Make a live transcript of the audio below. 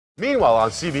Meanwhile, on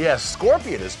CBS,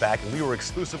 Scorpion is back, and we were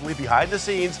exclusively behind the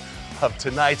scenes of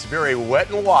tonight's very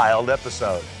wet and wild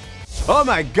episode. Oh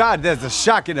my God, there's a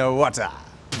shark in the water.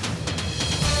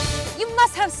 You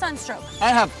must have sunstroke. I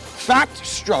have fact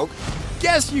stroke.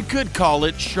 Guess you could call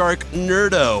it Shark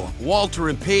Nerdo. Walter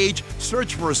and Paige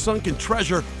search for a sunken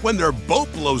treasure when their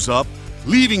boat blows up,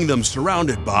 leaving them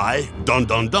surrounded by, dun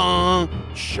dun dun,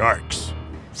 sharks.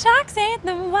 Sharks in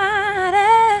the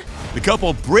water. The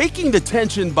couple breaking the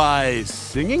tension by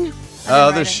singing?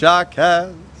 Oh, the shark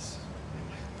has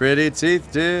pretty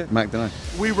teeth, dear. Mac, don't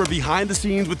I? We were behind the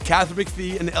scenes with Katharine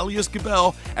McPhee and Elyes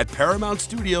Gabel at Paramount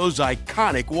Studios'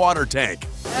 iconic water tank.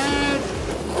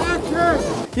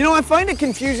 You know, I find it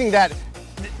confusing that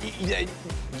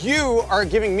you are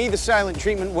giving me the silent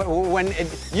treatment when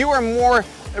you are more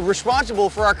responsible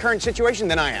for our current situation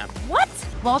than I am. What?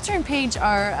 Walter and Paige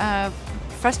are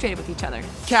frustrated with each other.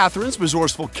 Katharine's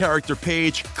resourceful character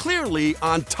Paige clearly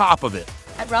on top of it.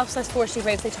 At Ralph's Less Forestry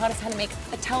Raves, they taught us how to make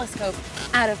a telescope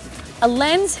out of a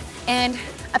lens and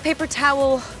a paper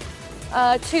towel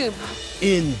tube.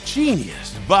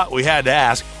 Ingenious, but we had to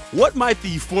ask, what might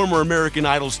the former American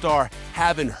Idol star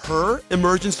have in her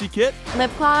emergency kit?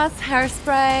 Lip gloss,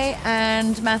 hairspray,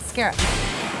 and mascara.